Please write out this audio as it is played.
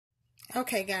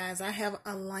Okay, guys, I have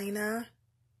Alanah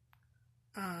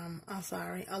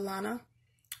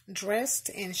dressed,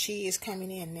 and she is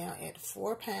coming in now at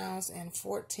 4 pounds and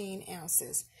 14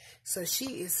 ounces. So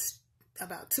she is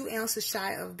about 2 ounces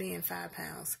shy of being 5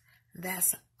 pounds.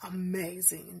 That's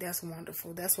amazing. That's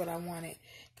wonderful. That's what I wanted,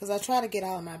 because I try to get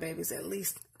all of my babies at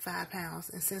least 5 pounds.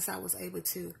 And since I was able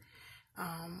to,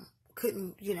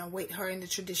 couldn't, weight her in the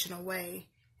traditional way,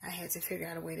 I had to figure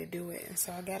out a way to do it. And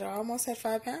so I got her almost at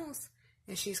 5 pounds,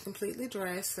 and she's completely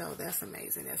dressed. So that's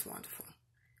amazing. That's wonderful.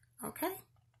 Okay.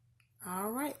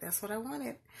 All right. That's what I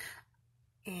wanted.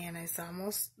 And it's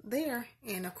almost there.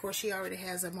 And of course, she already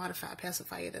has a modified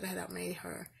pacifier that I had made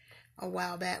her a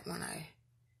while back when I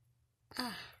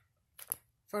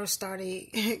first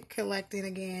started collecting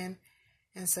again.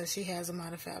 And so she has a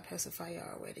modified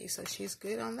pacifier already. So she's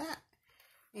good on that.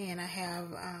 And I have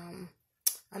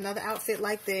another outfit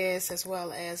like this, as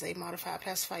well as a modified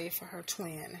pacifier for her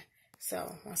twin.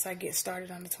 So once I get started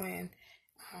on the twin,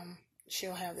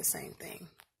 she'll have the same thing.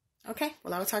 Okay,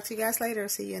 well, I will talk to you guys later.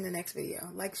 See you in the next video.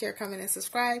 Like, share, comment, and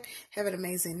subscribe. Have an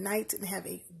amazing night and have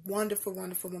a wonderful,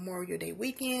 wonderful Memorial Day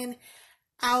weekend.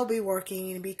 I'll be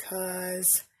working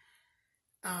because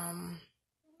I'll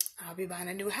be buying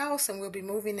a new house, and we'll be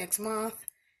moving next month.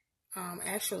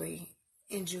 Actually,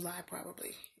 in July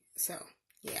probably. So,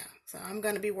 yeah. So I'm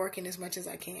going to be working as much as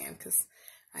I can because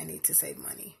I need to save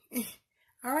money.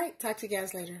 All right, talk to you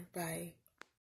guys later. Bye.